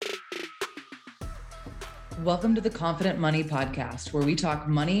Welcome to the Confident Money Podcast, where we talk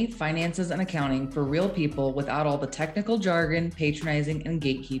money, finances, and accounting for real people without all the technical jargon, patronizing, and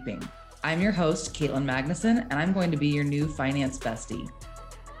gatekeeping. I'm your host, Caitlin Magnuson, and I'm going to be your new finance bestie.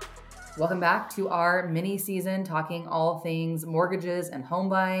 Welcome back to our mini season talking all things mortgages and home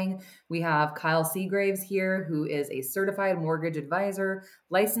buying. We have Kyle Seagraves here, who is a certified mortgage advisor,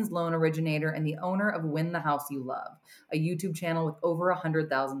 licensed loan originator, and the owner of Win the House You Love, a YouTube channel with over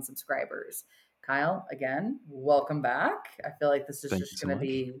 100,000 subscribers. Kyle, again, welcome back. I feel like this is Thank you just so going to much.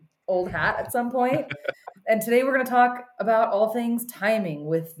 be old hat at some point. And today we're going to talk about all things timing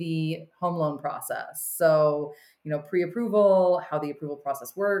with the home loan process. So, pre-approval, how the approval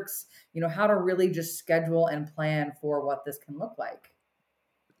process works, how to really just schedule and plan for what this can look like.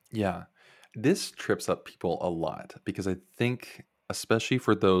 Yeah, this trips up people a lot because I think, especially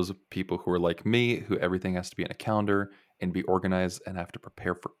for those people who are like me, who everything has to be in a calendar and be organized and have to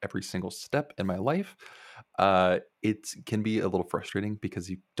prepare for every single step in my life, it can be a little frustrating because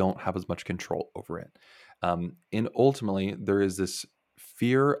you don't have as much control over it. And ultimately, there is this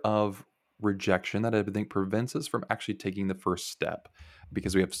fear of rejection that I think prevents us from actually taking the first step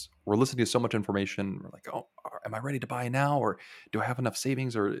because we're listening to so much information. We're like, oh, am I ready to buy now? Or do I have enough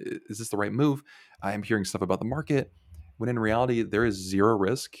savings, or is this the right move? I'm hearing stuff about the market when in reality there is zero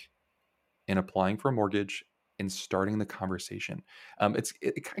risk in applying for a mortgage and starting the conversation.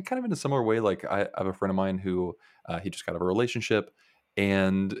 It kind of in a similar way. Like I have a friend of mine who he just got out of a relationship,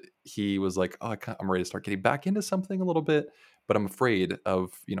 and he was like, "Oh, I'm ready to start getting back into something a little bit, but I'm afraid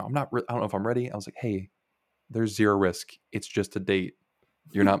of I'm not. I don't know if I'm ready." I was like, "Hey, there's zero risk. It's just a date.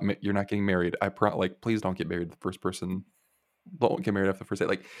 You're not getting married. Like please don't get married. The first person don't get married after the first date.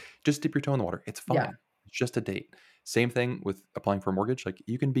 Like, just dip your toe in the water. It's Yeah. fine. It's just a date. Same thing with applying for a mortgage. Like,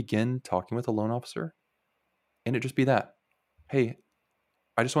 you can begin talking with a loan officer, and it just be that. Hey,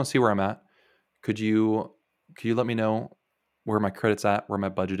 I just want to see where I'm at. Could you let me know where my credit's at, where my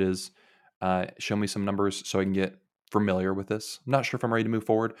budget is? Show me some numbers so I can get familiar with this. I'm not sure if I'm ready to move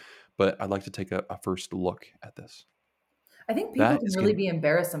forward, but I'd like to take a first look at this. I think people That can is really going. be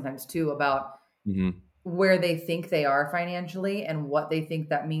embarrassed sometimes too about Mhm. where they think they are financially and what they think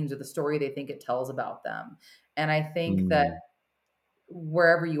that means or the story they think it tells about them. And I think that Mm.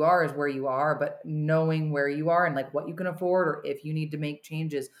 wherever you are is where you are, but knowing where you are and like what you can afford or if you need to make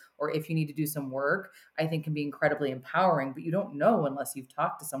changes or if you need to do some work, I think can be incredibly empowering, but you don't know unless you've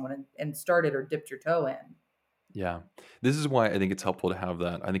talked to someone and started or dipped your toe in. Yeah. This is why I think it's helpful to have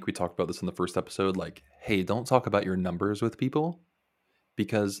that. I think we talked about this in the first episode. Like, hey, don't talk about your numbers with people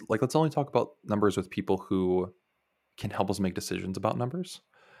because, like, let's only talk about numbers with people who can help us make decisions about numbers.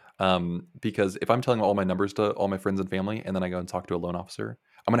 Because if I'm telling all my numbers to all my friends and family and then I go and talk to a loan officer,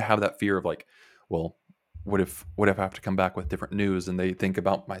 I'm going to have that fear of like, well, what if I have to come back with different news and they think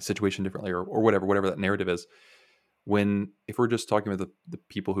about my situation differently or whatever that narrative is. When if we're just talking with the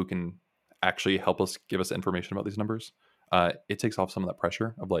people who can actually help us give us information about these numbers, it takes off some of that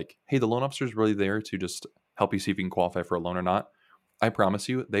pressure of like, hey, the loan officer is really there to just help you see if you can qualify for a loan or not. I promise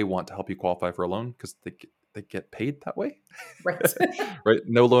you, they want to help you qualify for a loan because they get paid that way, Right. right?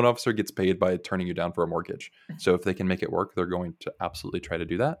 No loan officer gets paid by turning you down for a mortgage. So if they can make it work, they're going to absolutely try to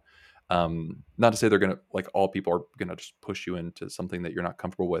do that. Not to say they're gonna like all people are gonna just push you into something that you're not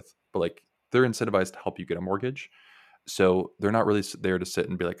comfortable with, but like they're incentivized to help you get a mortgage, so they're not really there to sit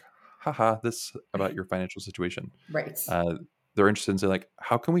and be like, haha, this about your financial situation. Right. Uh, they're interested in saying like,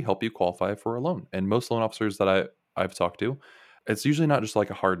 how can we help you qualify for a loan? And most loan officers that I've talked to, it's usually not just like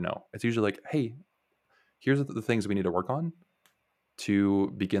a hard no. It's usually like, hey, here's the things we need to work on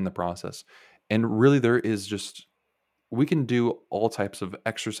to begin the process. And really there is just we can do all types of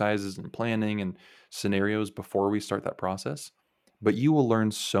exercises and planning and scenarios before we start that process, but you will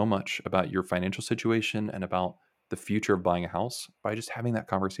learn so much about your financial situation and about the future of buying a house by just having that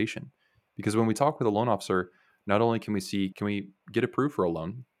conversation. Because when we talk with a loan officer, not only can we see can we get approved for a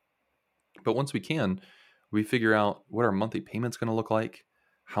loan, but once we can, we figure out what our monthly payment's going to look like,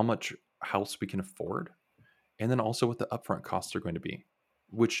 how much house we can afford, and then also what the upfront costs are going to be,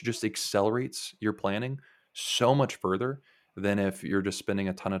 which just accelerates your planning so much further than if you're just spending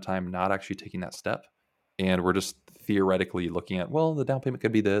a ton of time not actually taking that step. And we're just theoretically looking at, well, the down payment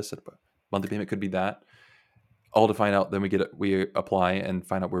could be this, and monthly payment could be that, all to find out. Then we apply and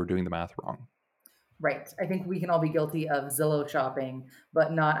find out we're doing the math wrong. Right. I think we can all be guilty of Zillow shopping,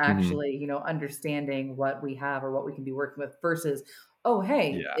 but not Hmm. actually, understanding what we have or what we can be working with versus, oh,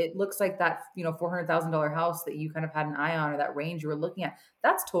 hey, Yeah. it looks like that, $400,000 house that you kind of had an eye on or that range you were looking at.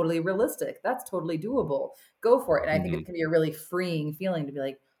 That's totally realistic. That's totally doable. Go for it. And I think Hmm. it can be a really freeing feeling to be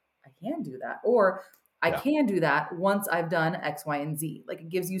like, I can do that. Or I Yeah. can do that once I've done X, Y, and Z. Like it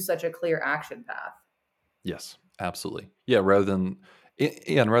gives you such a clear action path. Yes, absolutely. Yeah,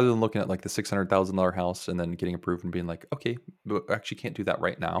 and rather than looking at like the $600,000 house and then getting approved and being like, okay, but I actually can't do that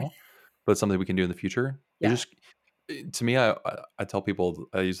right now, but it's something we can do in the future. It Yeah. just to me, I tell people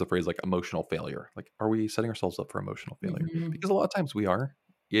I use the phrase like emotional failure. Like, are we setting ourselves up for emotional failure? Mhm. Because a lot of times we are.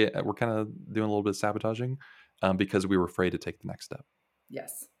 Yeah, we're kind of doing a little bit of sabotaging because we were afraid to take the next step.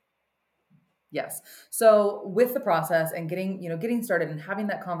 Yes. Yes. So with the process and getting started and having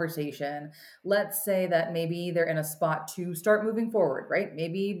that conversation, let's say that maybe they're in a spot to start moving forward, right?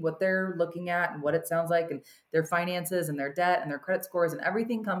 Maybe what they're looking at and what it sounds like and their finances and their debt and their credit scores and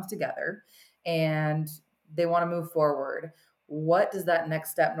everything comes together and they want to move forward. What does that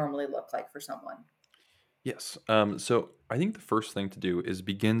next step normally look like for someone? Yes. So I think the first thing to do is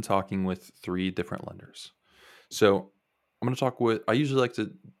begin talking with three different lenders. So I'm going to talk with, I usually like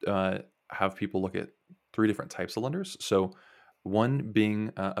to have people look at three different types of lenders. So one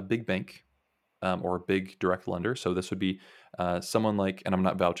being a big bank or a big direct lender. So this would be someone like, and I'm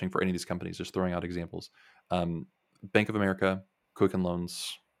not vouching for any of these companies, just throwing out examples. Um, Bank of America, Quicken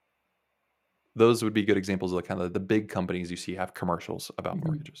Loans, those would be good examples of the kind of the big companies you see have commercials about Mhm.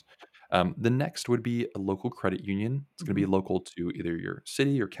 mortgages. The next would be a local credit union. It's going to be Mhm. local to either your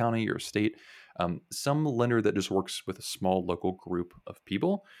city, your county, your state. Some lender that just works with a small local group of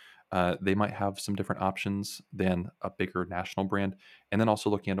people. They might have some different options than a bigger national brand. And then also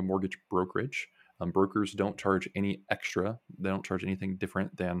looking at a mortgage brokerage. Brokers don't charge any extra. They don't charge anything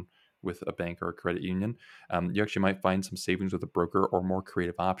different than with a bank or a credit union. You actually might find some savings with a broker or more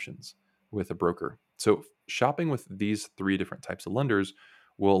creative options with a broker. So, shopping with these three different types of lenders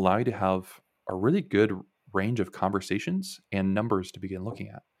will allow you to have a really good range of conversations and numbers to begin looking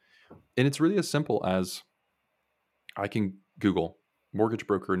at. And it's really as simple as I can Google mortgage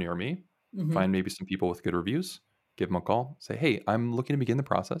broker near me, find Mhm. maybe some people with good reviews, give them a call, say, hey, I'm looking to begin the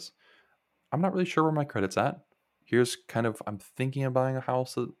process. I'm not really sure where my credit's at. Here's kind of, I'm thinking of buying a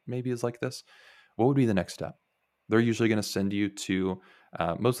house that maybe is like this. What would be the next step? They're usually going to send you to,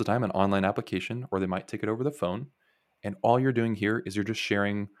 most of the time, an online application, or they might take it over the phone. And all you're doing here is you're just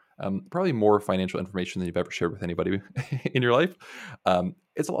sharing probably more financial information than you've ever shared with anybody in your life.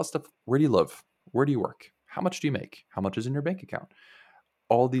 It's a lot of stuff. Where do you live? Where do you work? How much do you make? How much is in your bank account?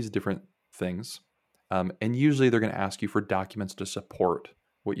 All these different things. And usually they're going to ask you for documents to support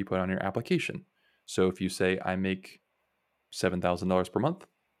what you put on your application. So if you say, I make $7,000 per month,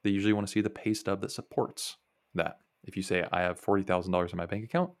 they usually want to see the pay stub that supports that. If you say, I have $40,000 in my bank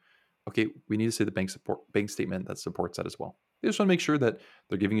account, okay, we need to see the bank statement that supports that as well. They just want to make sure that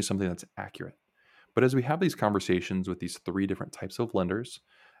they're giving you something that's accurate. But as we have these conversations with these three different types of lenders,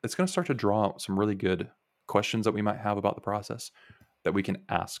 it's going to start to draw out some really good questions that we might have about the process that we can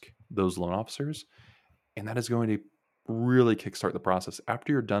ask those loan officers. And that is going to really kickstart the process.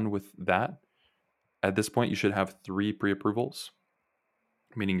 After you're done with that, at this point, you should have three pre approvals,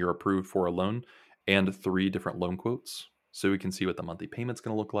 meaning you're approved for a loan, and three different loan quotes. So we can see what the monthly payment's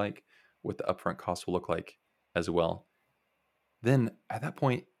going to look like, what the upfront cost will look like as well. Then at that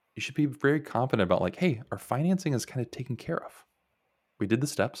point, you should be very confident about like, hey, our financing is kind of taken care of. We did the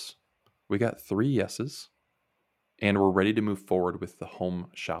steps, we got three yeses, and we're ready to move forward with the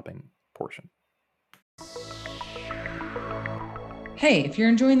home shopping portion. Hey, if you're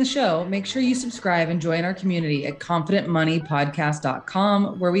enjoying the show, make sure you subscribe and join our community at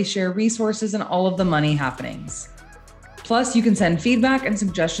confidentmoneypodcast.com, where we share resources and all of the money happenings. Plus, you can send feedback and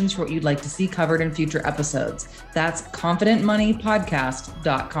suggestions for what you'd like to see covered in future episodes. That's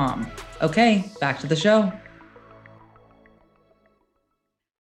confidentmoneypodcast.com. Okay, back to the show.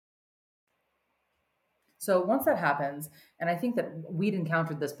 So once that happens, and I think that we'd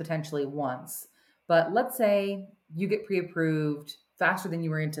encountered this potentially once, but let's say you get pre approved faster than you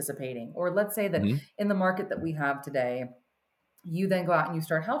were anticipating, or let's say that Mhm. in the market that we have today, you then go out and you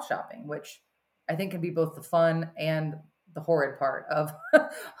start house shopping, which I think can be both the fun and the horrid part of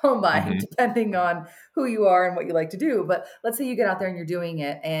home buying, Mhm. depending on who you are and what you like to do. But let's say you get out there and you're doing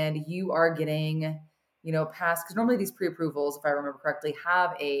it and you are getting, past, because normally these pre-approvals, if I remember correctly,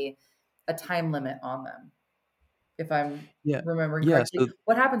 have a time limit on them. If I'm Yeah. remembering Yeah. correctly, So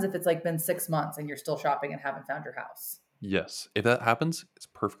what happens if it's like been 6 months and you're still shopping and haven't found your house? yes, if that happens, it's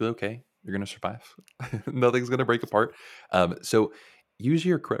perfectly okay. You're gonna survive. Nothing's gonna break apart. So usually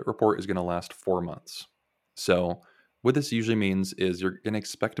your credit report is gonna last 4 months. So what this usually means is you're gonna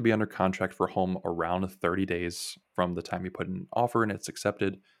expect to be under contract for a home around 30 days from the time you put in an offer and it's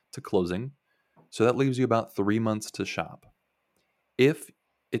accepted to closing. So that leaves you about 3 months to shop. If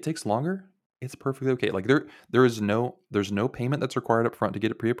it takes longer, It's perfectly okay. Like there's no payment that's required up front to get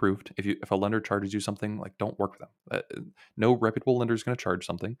it pre-approved. If a lender charges you something, like don't work with them. No reputable lender is going to charge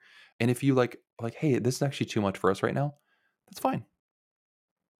something. And if you like, hey, this is actually too much for us right now, that's fine.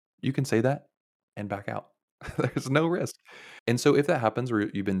 You can say that and back out. There's no risk. And so if that happens where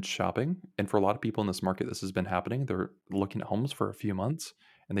you've been shopping, and for a lot of people in this market, this has been happening, they're looking at homes for a few months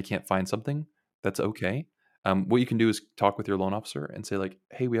and they can't find something, that's okay. What you can do is talk with your loan officer and say, like,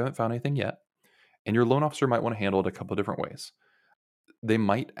 hey, we haven't found anything yet. And your loan officer might want to handle it a couple of different ways. They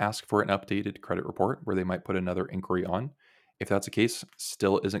might ask for an updated credit report where they might put another inquiry on. If that's the case,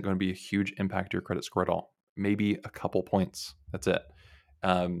 still isn't going to be a huge impact to your credit score at all. Maybe a couple points. That's it.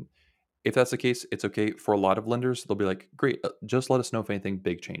 Um, if that's the case, it's okay. For a lot of lenders, they'll be like, great, just let us know if anything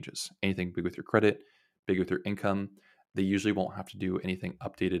big changes, anything big with your credit, big with your income. They usually won't have to do anything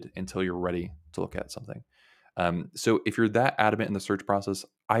updated until you're ready to look at something. So if you're that adamant in the search process,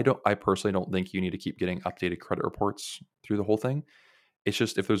 I personally don't think you need to keep getting updated credit reports through the whole thing. It's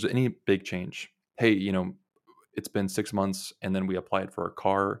just if there's any big change, hey, it's been 6 months and then we applied for a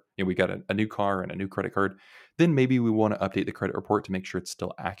car, we got a new car and a new credit card, then maybe we want to update the credit report to make sure it's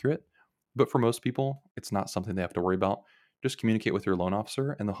still accurate. But for most people, it's not something they have to worry about. Just communicate with your loan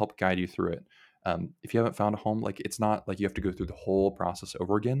officer and they'll help guide you through it. If you haven't found a home, like it's not like you have to go through the whole process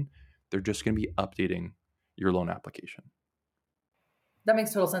over again. They're just going to be updating your loan application. That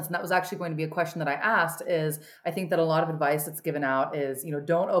makes total sense. And that was actually going to be a question that I asked is I think that a lot of advice that's given out is,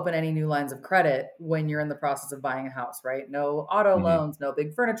 don't open any new lines of credit when you're in the process of buying a house, right? No auto Mhm. loans, no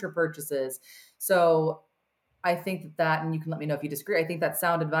big furniture purchases. So I think that, and you can let me know if you disagree, I think that's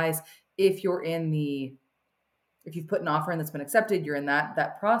sound advice if you're if you've put an offer in that's been accepted, you're in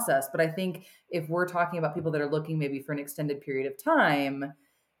that process. But I think if we're talking about people that are looking maybe for an extended period of time,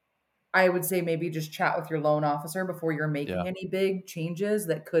 I would say maybe just chat with your loan officer before you're Yeah. making any big changes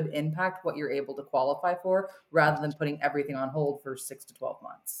that could impact what you're able to qualify for, rather than Yes. putting everything on hold for 6 to 12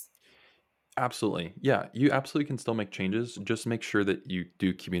 months. Absolutely. Yeah, you absolutely can still make changes. Just make sure that you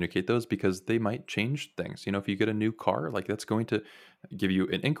do communicate those because they might change things. If you get a new car, like that's going to give you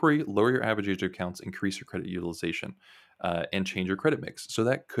an inquiry, lower your average age of accounts, increase your credit utilization, and change your credit mix. So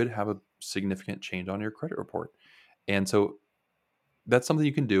that could have a significant change on your credit report. And so that's something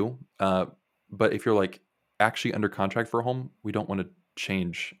you can do. But if you're like actually under contract for a home, we don't want to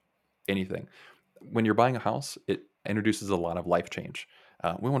change anything. When you're buying a house, it introduces a lot of life change.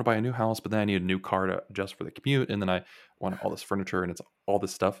 We want to buy a new house, but then I need a new car to adjust for the commute, and then I want all this furniture, and it's all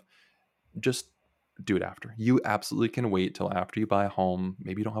this stuff. Just do it after. You absolutely can wait till after you buy a home.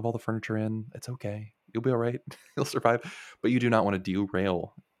 Maybe you don't have all the furniture in. It's okay. You'll be all right. You'll survive. But you do not want to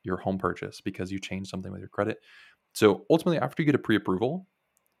derail your home purchase because you changed something with your credit. So ultimately, after you get a pre-approval,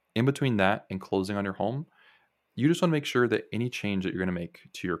 in between that and closing on your home, you just want to make sure that any change that you're going to make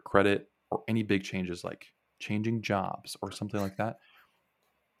to your credit or any big changes like changing jobs or something like that,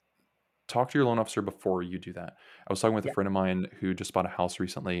 talk to your loan officer before you do that. I was talking with a Yeah. friend of mine who just bought a house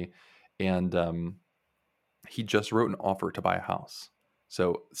recently, and he just wrote an offer to buy a house.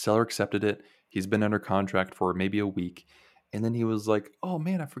 So seller accepted it. He's been under contract for maybe a week. And then he was like, oh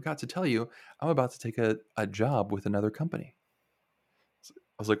man, I forgot to tell you, I'm about to take a job with another company. I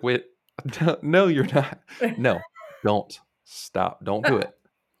was like, wait, no, you're not. No, don't stop. Don't do it.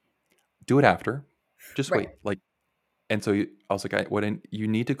 Do it after. Just Right. wait. Like, and so I was like, you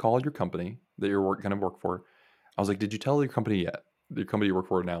need to call your company that you're going to work for. I was like, did you tell your company yet? The company you work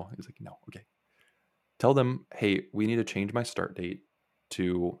for now? He's like, no. Okay. Tell them, hey, we need to change my start date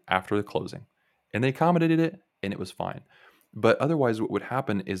to after the closing. And they accommodated it and it was fine. But otherwise, what would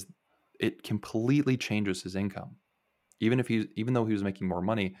happen is it completely changes his income. Even though he was making more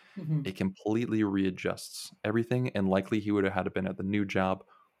money, Mhm. it completely readjusts everything. And likely he would have had to been at the new job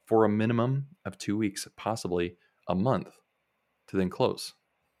for a minimum of 2 weeks, possibly a month to then close.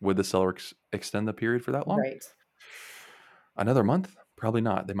 Would the seller extend the period for that long? Right. Another month? Probably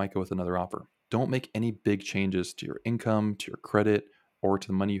not. They might go with another offer. Don't make any big changes to your income, to your credit, or to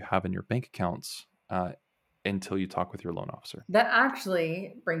the money you have in your bank accounts until you talk with your loan officer. That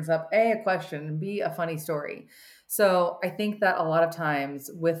actually brings up a question and B, a funny story. So I think that a lot of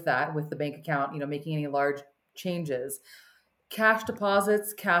times with that, with the bank account, making any large changes, cash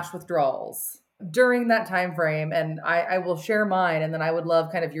deposits, cash withdrawals during that time frame, and I will share mine, and then I would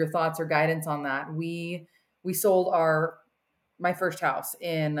love kind of your thoughts or guidance on that. We sold my first house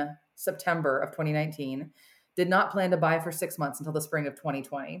in September of 2019. Did not plan to buy for 6 months until the spring of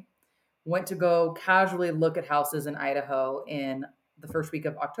 2020. Went to go casually look at houses in Idaho in the first week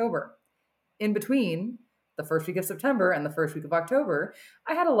of October. In between the first week of September and the first week of October,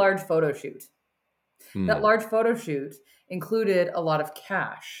 I had a large photo shoot. That Hmm. large photo shoot included a lot of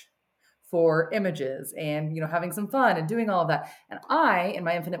cash for images and, having some fun and doing all of that. And I, in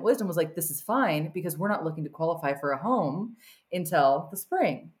my infinite wisdom, was like, this is fine because we're not looking to qualify for a home until the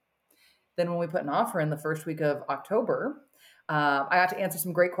spring. Then when we put an offer in the first week of October, I got to answer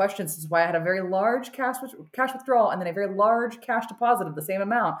some great questions. This is why I had a very large cash withdrawal and then a very large cash deposit of the same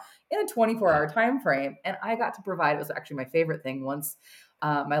amount in a 24-hour time frame. And I got to provide, it was actually my favorite thing once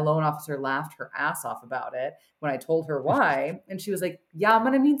my loan officer laughed her ass off about it when I told her why. And she was like, yeah, I'm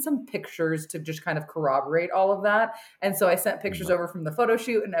going to need some pictures to just kind of corroborate all of that. And so I sent pictures over from the photo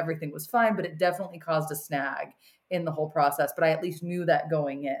shoot and everything was fine, but it definitely caused a snag in the whole process, but I at least knew that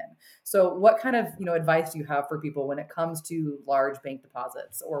going in. So what kind of, advice do you have for people when it comes to large bank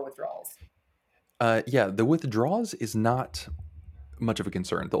deposits or withdrawals? Yeah, the withdrawals is not much of a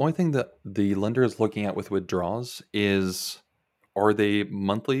concern. The only thing that the lender is looking at with withdrawals is, are they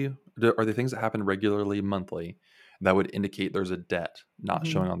monthly? Are they things that happen regularly monthly that would indicate there's a debt not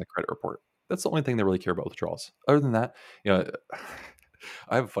showing on the credit report? That's the only thing they really care about withdrawals. Other than that,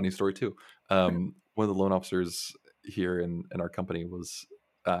 I have a funny story too. One of the loan officers here in our company was,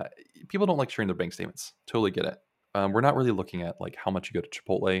 people don't like sharing their bank statements. Totally get it. We're not really looking at like how much you go to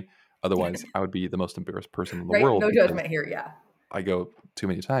Chipotle. Otherwise, I would be the most embarrassed person in the Right. world. No judgment here. Yeah. I go too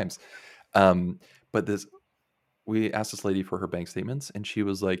many times. But we asked this lady for her bank statements, and she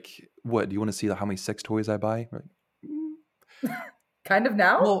was like, "What, do you want to see how many sex toys I buy?" We're like, kind of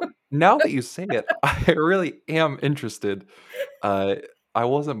now? Well, now that you say it, I really am interested. I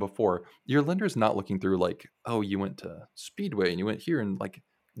wasn't before. Your lender's not looking through like, oh, you went to Speedway and you went here, and like,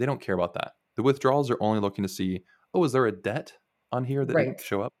 they don't care about that. The withdrawals are only looking to see, oh, is there a debt on here that didn't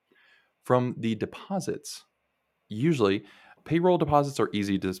show up? From the deposits, usually payroll deposits are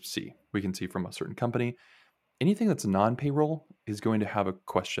easy to see. We can see from a certain company. Anything that's non-payroll is going to have a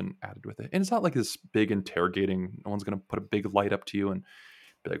question added with it. And it's not like this big interrogating. No one's going to put a big light up to you and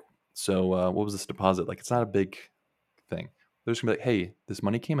be like, so what was this deposit? Like, it's not a big thing. They're just going to be like, hey, this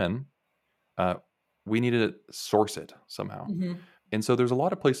money came in. We need to source it somehow. And so there's a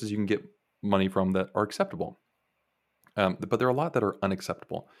lot of places you can get money from that are acceptable. But there are a lot that are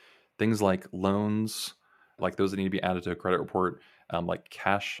unacceptable. Things like loans, like those that need to be added to a credit report, like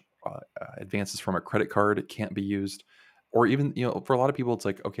cash advances from a credit card, it can't be used. Or even, for a lot of people, it's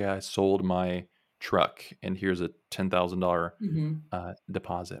like, okay, I sold my truck and here's a $10,000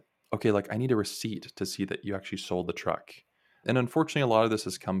 deposit. Okay, like I need a receipt to see that you actually sold the truck. And unfortunately, a lot of this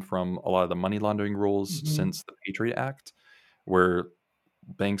has come from a lot of the money laundering rules since the Patriot Act, where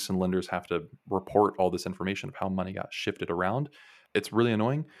banks and lenders have to report all this information of how money got shifted around. It's really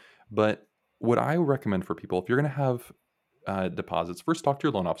annoying. But what I recommend for people, if you're going to have deposits, first talk to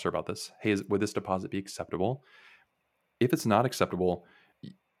your loan officer about this. Hey, would this deposit be acceptable? If it's not acceptable,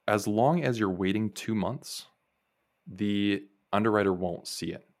 as long as you're waiting 2 months, the underwriter won't see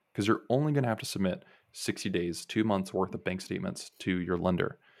it because you're only going to have to submit 60 days, 2 months worth of bank statements to your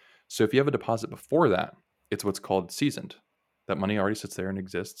lender. So if you have a deposit before that, it's what's called seasoned. That money already sits there and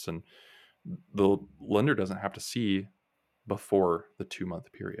exists, and the lender doesn't have to see before the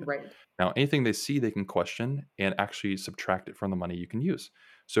 2-month period. Right. Now, anything they see, they can question and actually subtract it from the money you can use.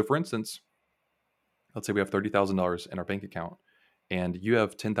 So for instance, let's say we have $30,000 in our bank account and you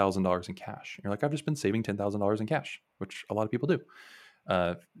have $10,000 in cash. You're like, I've just been saving $10,000 in cash, which a lot of people do.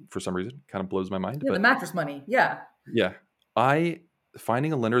 For some reason, kind of blows my mind. Yeah, but the mattress money. Yeah. Yeah.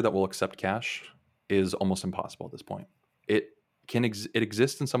 Finding a lender that will accept cash is almost impossible at this point. It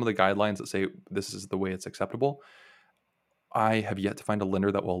exists in some of the guidelines that say this is the way it's acceptable. I have yet to find a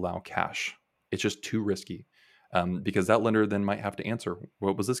lender that will allow cash. It's just too risky because that lender then might have to answer,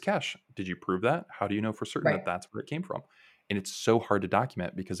 what was this cash? Did you prove that? How do you know for certain that that's where it came from? And it's so hard to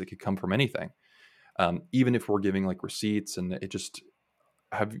document because it could come from anything. Even if we're giving like receipts, and it just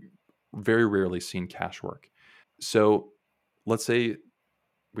have very rarely seen cash work. So let's say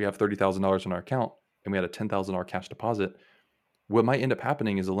we have $30,000 in our account and we had a $10,000 cash deposit. What might end up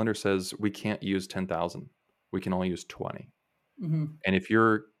happening is the lender says we can't use 10,000. We can only use 20. And if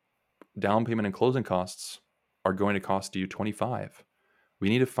your down payment and closing costs are going to cost you 25, we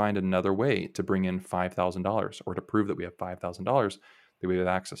need to find another way to bring in $5,000 or to prove that we have $5,000 that we have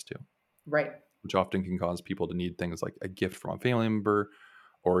access to. Right. Which often can cause people to need things like a gift from a family member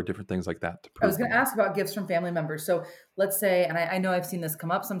or different things like that. I was going to ask about gifts from family members. So let's say, and I know I've seen this come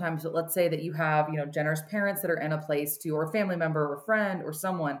up sometimes, but let's say that you have, generous parents that are in a place to, or a family member or friend or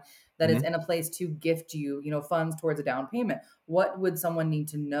someone that is in a place to gift you, funds towards a down payment. What would someone need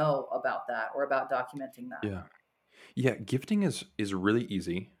to know about that or about documenting that? Yeah. Gifting is really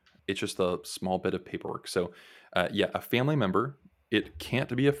easy. It's just a small bit of paperwork. So a family member, it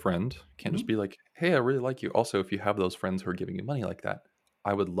can't be a friend. Can't just be like, hey, I really like you. Also, if you have those friends who are giving you money like that,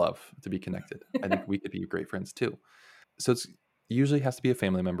 I would love to be connected. I think we could be great friends too. So it's usually has to be a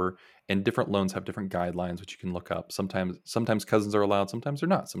family member, and different loans have different guidelines which you can look up. Sometimes cousins are allowed, sometimes they're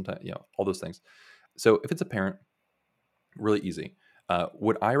not. Sometimes, all those things. So if it's a parent, really easy.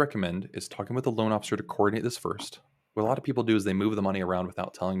 What I recommend is talking with the loan officer to coordinate this first. What a lot of people do is they move the money around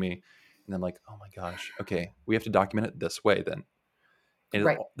without telling me, and I'm like, oh my gosh, okay, we have to document it this way then. And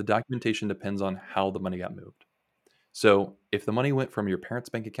Right. the documentation depends on how the money got moved. So if the money went from your parents'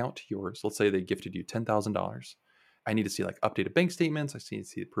 bank account to yours, let's say they gifted you $10,000, I need to see like updated bank statements. I need to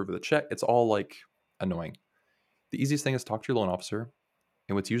see the proof of the check. It's all like annoying. The easiest thing is talk to your loan officer,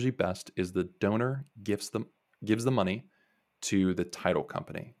 and what's usually best is the donor gives the money to the title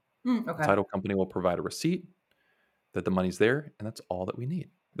company. The Okay. title company will provide a receipt that the money's there, and that's all that we need.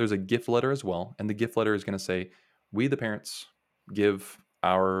 There's a gift letter as well, and the gift letter is going to say, we, the parents, give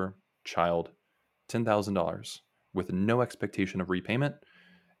our child $10,000 with no expectation of repayment,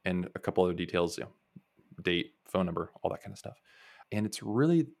 and a couple other details, date, phone number, all that kind of stuff. And it's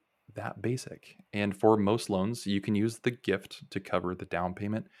really that basic. And for most loans, you can use the gift to cover the down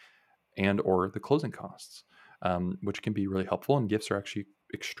payment and or the closing costs, which can be really helpful. And gifts are actually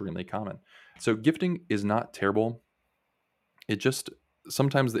extremely common. So gifting is not terrible. It just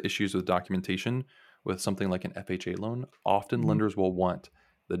sometimes the issues with documentation with something like an FHA loan, often Mhm. lenders will want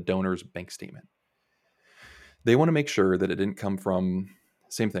the donor's bank statement. They want to make sure that it didn't come from,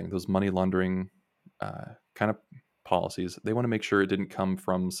 same thing, those money laundering kind of policies. They want to make sure it didn't come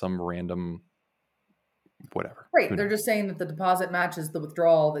from some random whatever. Right. Who They're knows? just saying that the deposit matches the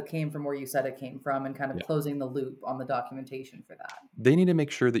withdrawal that came from where you said it came from and kind of Yeah. closing the loop on the documentation for that. They need to make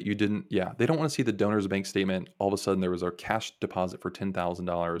sure that you didn't, they don't want to see the donor's bank statement. All of a sudden, there was a cash deposit for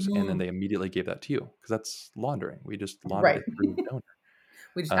 $10,000, and then Mm. they immediately gave that to you because that's laundering. We just laundered Right. it through the donor.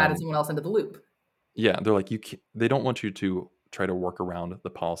 We just added Um, someone else into the loop. yeah, they're like, they don't want you to try to work around the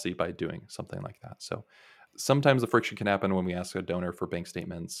policy by doing something like that. So sometimes the friction can happen when we ask a donor for bank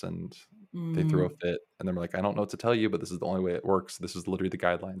statements and they throw a Mm. fit and they're like, I don't know what to tell you, but this is the only way it works. This is literally the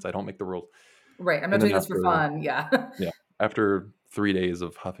guidelines. I don't make the rules. Right. I'm not And then doing this for fun. Yeah. after 3 days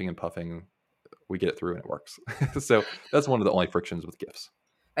of huffing and puffing, we get it through and it works. So that's one of the only frictions with gifts.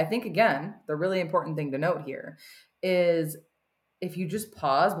 I think, again, the really important thing to note here is if you just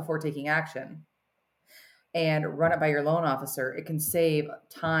pause before taking action and run it by your loan officer, it can save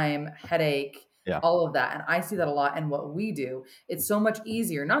time, headache, Yeah. all of that. And I see that a lot in what we do. It's so much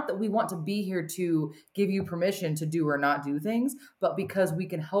easier. Not that we want to be here to give you permission to do or not do things, but because we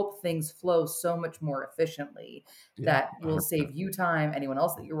can help things flow so much more efficiently Yeah. that will 100%. save you time, anyone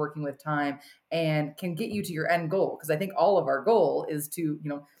else that you're working with time, and can get you to your end goal. Because I think all of our goal is to,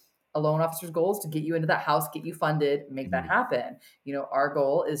 a loan officer's goal is to get you into that house, get you funded, make that Mhm. happen. Our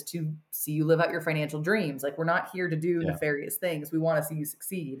goal is to see you live out your financial dreams. Like, we're not here to do Yeah. nefarious things. We want to see you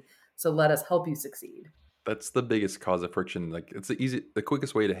succeed. So let us help you succeed. That's the biggest cause of friction. Like it's the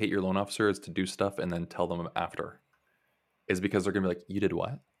quickest way to hate your loan officer is to do stuff and then tell them after. Is because they're gonna be like, you did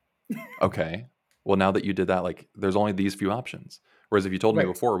what? Okay. Well, now that you did that, like there's only these few options. Whereas if you told me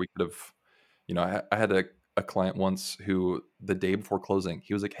Right. before, we could have, I had a client once who the day before closing,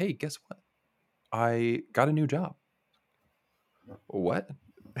 he was like, hey, guess what? I got a new job. What?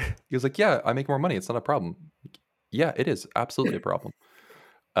 He was like, yeah, I make more money. It's not a problem. Yeah, it is absolutely a problem.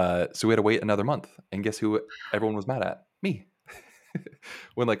 So we had to wait another month, and guess who everyone was mad at? Me.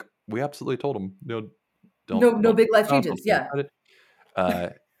 When like we absolutely told him, no, No don't big life don't changes. think Yeah. about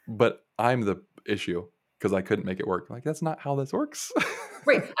it. But I'm the issue because I couldn't make it work. Like that's not how this works.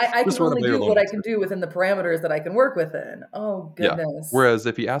 Right. I can Just run it only by your do loan what I can officer. do within the parameters that I can work within. Oh, Yeah. goodness. Whereas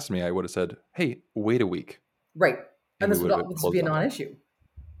if he asked me, I would have said, "Hey, wait a week," Right. and And we this would have would just be closed a on time. non-issue.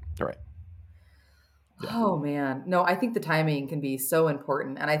 All right. Yeah. Oh, man. No, I think the timing can be so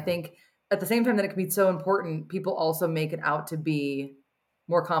important. And I think at the same time that it can be so important, people also make it out to be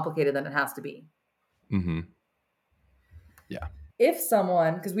more complicated than it has to be. Mm-hmm. Yeah. If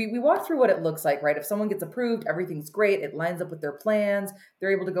someone, because we walk through what it looks like, right? If someone gets approved, everything's great, it lines up with their plans,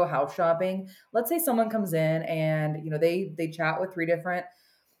 they're able to go house shopping. Let's say someone comes in and they chat with three different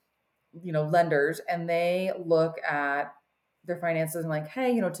lenders, and they look at their finances and like,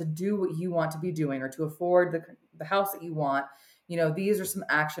 hey, to do what you want to be doing or to afford the house that you want, these are some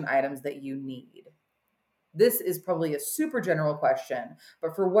action items that you need. This is probably a super general question,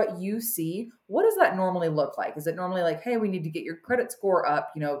 but for what you see, what does that normally look like? Is it normally like, hey, we need to get your credit score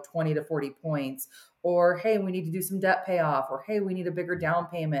up, 20 to 40 points, or hey, we need to do some debt payoff, or hey, we need a bigger down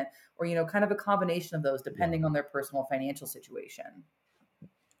payment, or kind of a combination of those depending on their personal financial situation?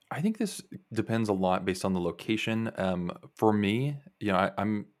 I think this depends a lot based on the location. For me,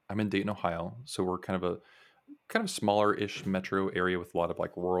 I'm in Dayton, Ohio, so we're kind of a kind of smaller-ish metro area with a lot of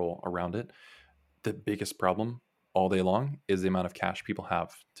like rural around it, the biggest problem all day long is the amount of cash people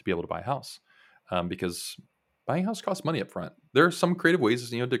have to be able to buy a house, because buying a house costs money up front. There are some creative ways,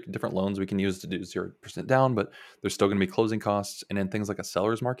 different loans we can use to do 0% down, but there's still going to be closing costs. And in things like a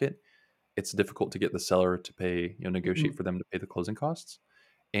seller's market, it's difficult to get the seller to pay, negotiate Mhm. for them to pay the closing costs.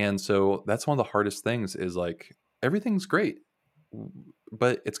 And so that's one of the hardest things is like everything's great,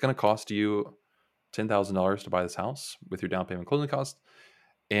 but it's going to cost you $10,000 to buy this house with your down payment closing costs.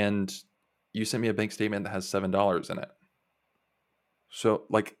 And you sent me a bank statement that has $7 in it. So,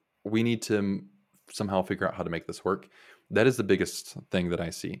 like, we need to somehow figure out how to make this work. That is the biggest thing that I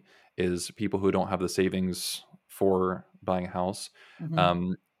see is people who don't have the savings for buying a house. Mhm.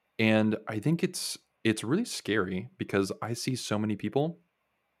 Um, and I think it's really scary because I see so many people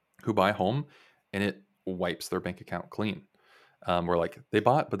who buy a home and it wipes their bank account clean. Where like they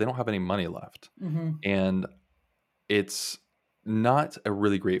bought, but they don't have any money left, Mhm. and it's not a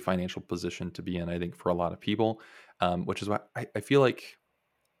really great financial position to be in. I think for a lot of people, which is why I feel like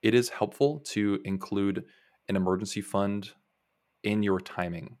it is helpful to include an emergency fund in your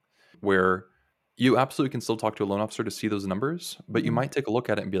timing where you absolutely can still talk to a loan officer to see those numbers, but you Mhm. might take a look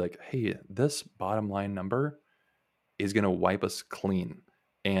at it and be like, hey, this bottom line number is going to wipe us clean.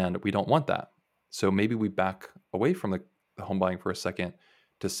 And we don't want that. So maybe we back away from the home buying for a second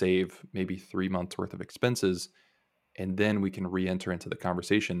to save maybe 3 months worth of expenses. And then we can re enter into the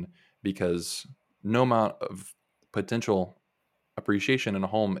conversation because no amount of potential appreciation in a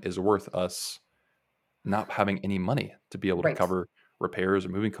home is worth us not having any money to be able to Right. cover repairs or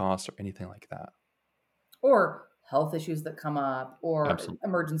moving costs or anything like that. Or health issues that come up, or Absolutely.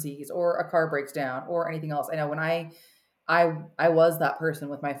 emergencies, or a car breaks down, or anything else. I know when I was that person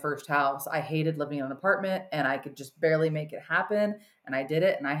with my first house. I hated living in an apartment and I could just barely make it happen. And I did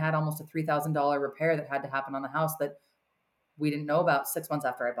it. And I had almost a $3,000 repair that had to happen on the house that we didn't know about 6 months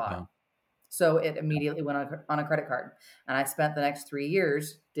after I bought. Yeah. So it immediately went on a credit card. And I spent the next 3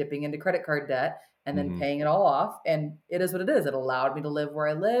 years dipping into credit card debt and then Hmm. paying it all off. And it is what it is. It allowed me to live where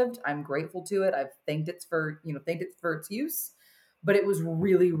I lived. I'm grateful to it. I've thanked it for its use. But it was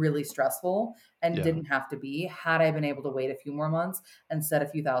really, really stressful and Yeah. didn't have to be had I been able to wait a few more months and set a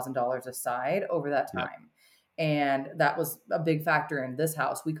few $1,000s aside over that Yeah. time. And that was a big factor in this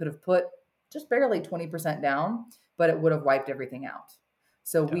house. We could have put just barely 20% down, but it would have wiped everything out.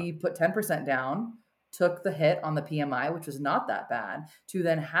 So Yeah. we put 10% down, took the hit on the PMI, which was not that bad, to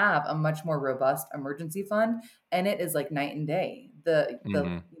then have a much more robust emergency fund. And it is like night and day. The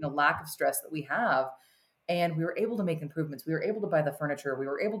Hmm. lack of stress that we have. And we were able to make improvements. We were able to buy the furniture. We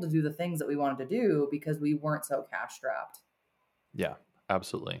were able to do the things that we wanted to do because we weren't so cash strapped. Yeah.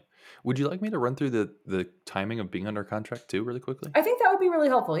 Absolutely. Would you like me to run through the timing of being under contract too, really quickly? I think that would be really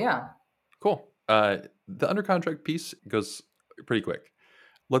helpful. Yeah. Cool. The under contract piece goes pretty quick.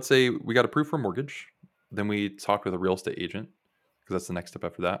 Let's say we got approved for mortgage, then we talk with a real estate agent because that's the next step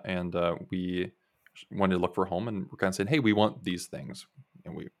after that, and we wanted to look for a home, and we're kind of saying, hey, we want these things,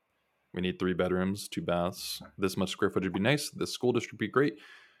 and we need 3 bedrooms, 2 baths, this much square footage would be nice, this school district would be great,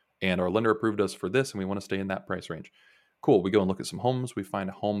 and our lender approved us for this, and we want to stay in that price range. Cool. We go and look at some homes. We find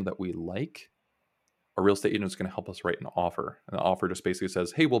a home that we like. A real estate agent is going to help us write an offer. And the offer just basically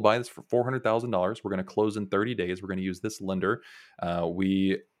says, hey, we'll buy this for $400,000. We're going to close in 30 days. We're going to use this lender.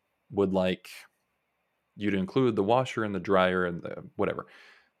 We would like you to include the washer and the dryer and the whatever.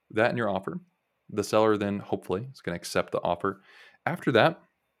 That in your offer. The seller then hopefully is going to accept the offer. After that,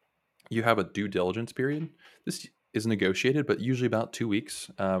 you have a due diligence period. This is negotiated, but usually about 2 weeks,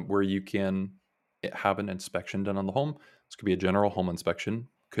 where you can have an inspection done on the home. This could be a general home inspection,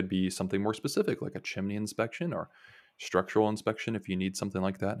 could be something more specific, like a chimney inspection or structural inspection if you need something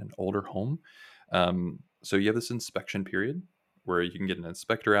like that in an older home. So you have this inspection period where you can get an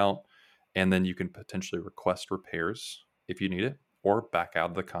inspector out, and then you can potentially request repairs if you need it, or back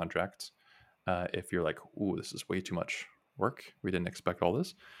out of the contract if you're like, "Ooh, this is way too much work. We didn't expect all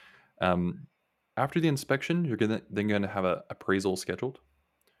this." Um, After the inspection, you're then going to have an appraisal scheduled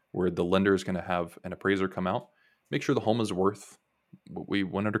where the lender is going to have an appraiser come out, make sure the home is worth what we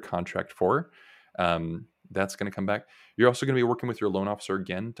went under contract for. That's going to come back. You're also going to be working with your loan officer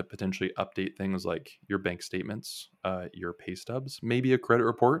again to potentially update things like your bank statements, your pay stubs, maybe a credit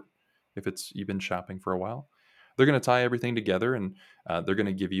report if it's you've been shopping for a while. They're going to tie everything together, and they're going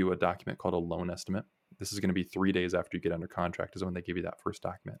to give you a document called a loan estimate. This is going to be 3 days after you get under contract is when they give you that first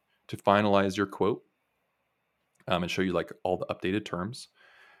document to finalize your quote, and show you like all the updated terms.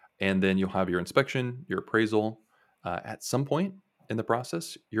 And then you'll have your inspection, your appraisal. At some point in the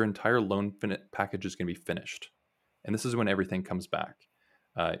process, your entire loan package is going to be finished. And this is when everything comes back.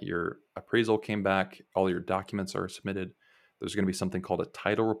 Your appraisal came back, all your documents are submitted. There's going to be something called a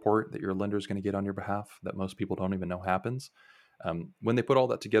title report that your lender is going to get on your behalf that most people don't even know happens. When they put all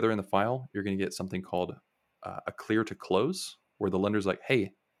that together in the file, you're going to get something called a clear to close, where the lender's like,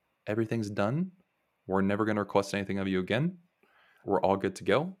 hey, everything's done. We're never going to request anything of you again. We're all good to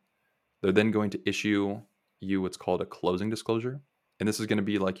go. They're then going to issue you what's called a closing disclosure. And this is going to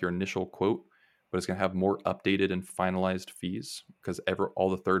be like your initial quote, but it's going to have more updated and finalized fees because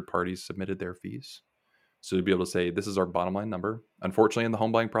all the third parties submitted their fees. So to be able to say, this is our bottom line number. Unfortunately, in the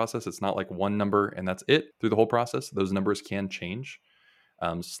home buying process, it's not like one number and that's it through the whole process. Those numbers can change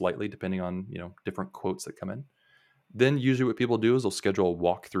slightly depending on, different quotes that come in. Then usually what people do is they'll schedule a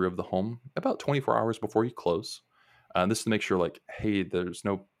walkthrough of the home about 24 hours before you close. This is to make sure like, hey, there's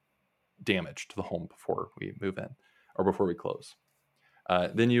no damage to the home before we move in or before we close.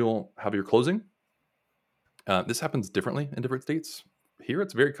 Then you'll have your closing. This happens differently in different states. Here,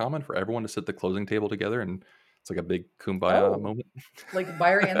 it's very common for everyone to sit at the closing table together, and it's like a big kumbaya moment. Like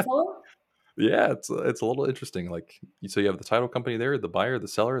buyer and seller? Yeah, it's a little interesting. Like, so you have the title company there, the buyer, the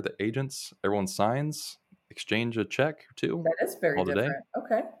seller, the agents. Everyone signs, exchange a check or two. That is very different.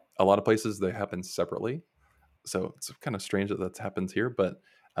 Okay. A lot of places they happen separately, so it's kind of strange that happens here. But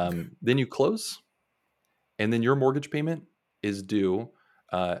then you close, and then your mortgage payment is due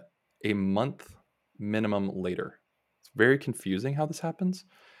a month minimum later. It's very confusing how this happens.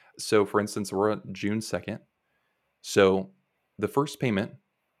 So for instance, we're on June 2nd. So the first payment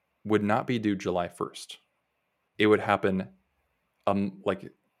would not be due July 1st. It would happen trying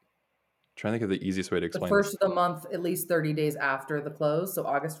to think of the easiest way to explain the first of the month, at least 30 days after the close. So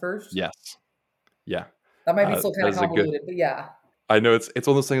August 1st. Yes. Yeah. That might be still kind of convoluted, but yeah. I know it's one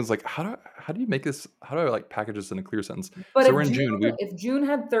of those things like how do you make this? How do I package this in a clear sentence? But so we're in June. If June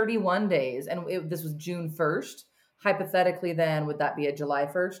had 31 days and this was June 1st, hypothetically, then would that be a July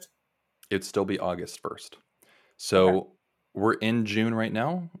 1st? It'd still be August 1st. So we're in June right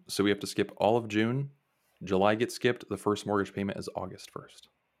now, so we have to skip all of June. July gets skipped. The first mortgage payment is August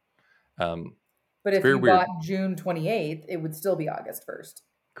 1st. But if you got June 28th, it would still be August 1st.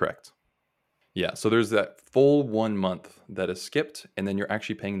 Correct. Yeah, so there's that full 1 month that is skipped, and then you're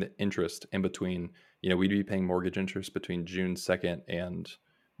actually paying the interest in between. We'd be paying mortgage interest between June 2nd and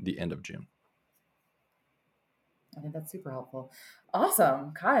the end of June. I think that's super helpful.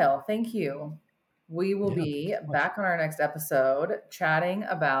 Awesome. Kyle, thank you. We will be back on our next episode chatting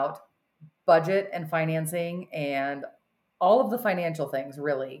about budget and financing and all of the financial things,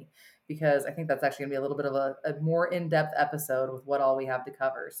 really, because I think that's actually going to be a little bit of a more in-depth episode with what all we have to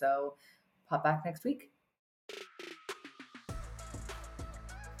cover. So pop back next week.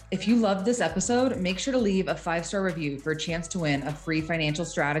 If you loved this episode, make sure to leave a 5-star review for a chance to win a free financial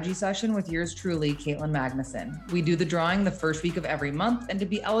strategy session with yours truly, Caitlin Magnuson. We do the drawing the first week of every month, and to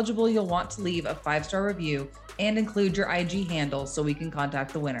be eligible, you'll want to leave a 5-star review and include your IG handle so we can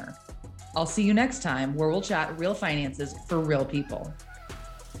contact the winner. I'll see you next time, where we'll chat real finances for real people.